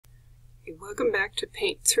Okay, welcome back to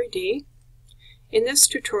Paint 3D. In this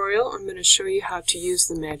tutorial I'm going to show you how to use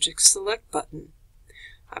the Magic Select button.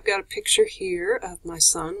 I've got a picture here of my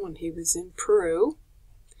son when he was in Peru,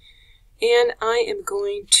 and I am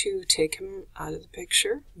going to take him out of the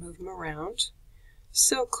picture, move him around.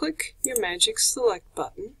 So click your Magic Select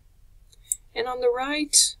button, and on the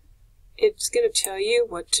right it's going to tell you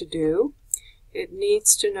what to do. It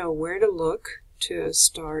needs to know where to look to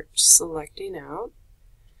start selecting out.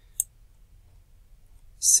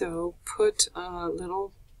 So put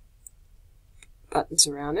little buttons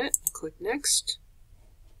around it. Click Next.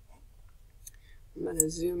 I'm going to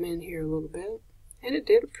zoom in here a little bit, and it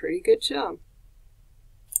did a pretty good job.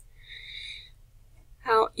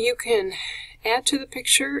 Now you can add to the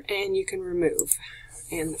picture and you can remove.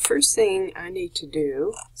 And the first thing I need to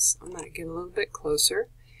do is I'm going to get a little bit closer,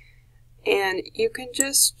 and you can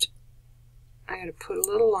just, I got to put a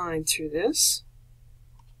little line through this.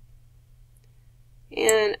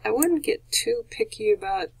 And I wouldn't get too picky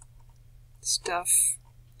about stuff.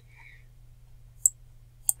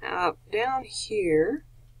 Now down here,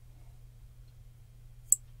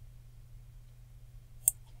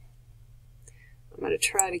 I'm going to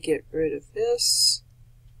try to get rid of this.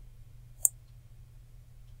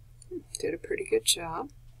 Did a pretty good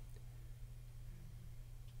job.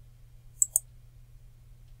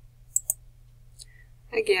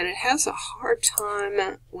 Again, it has a hard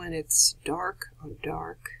time when it's dark on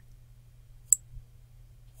dark.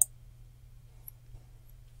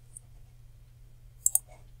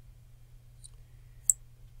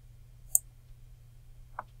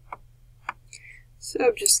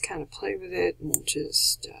 So just kind of play with it and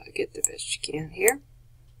just get the best you can here.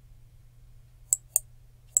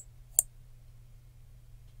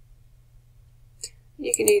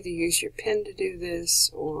 You can either use your pen to do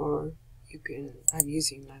this, or you can, I'm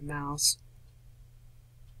using my mouse.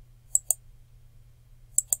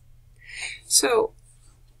 So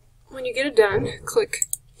when you get it done, click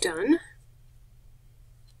Done.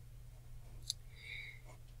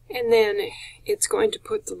 And then it's going to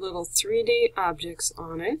put the little 3D objects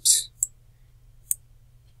on it.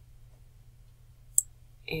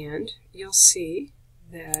 And you'll see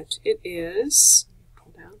that it is,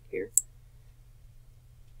 pull down here,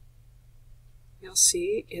 you'll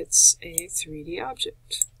see it's a 3D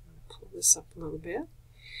object. I'm going to pull this up a little bit.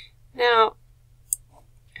 Now,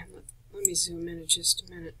 and let me zoom in just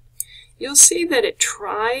a minute. You'll see that it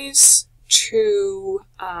tries to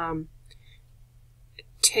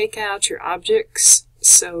take out your objects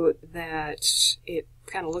so that it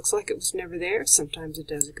kind of looks like it was never there. Sometimes it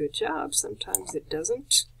does a good job, sometimes it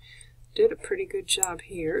doesn't. Did a pretty good job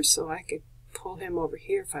here, so I could pull him over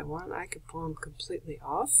here if I want. I could pull him completely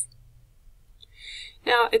off.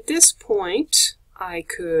 Now at this point I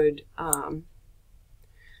could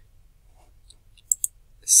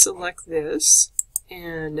select this,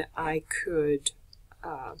 and I could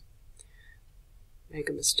make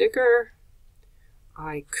him a sticker.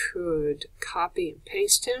 I could copy and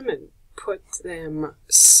paste him and put them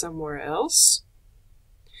somewhere else.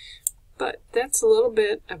 But that's a little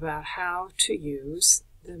bit about how to use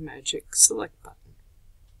the Magic Select button.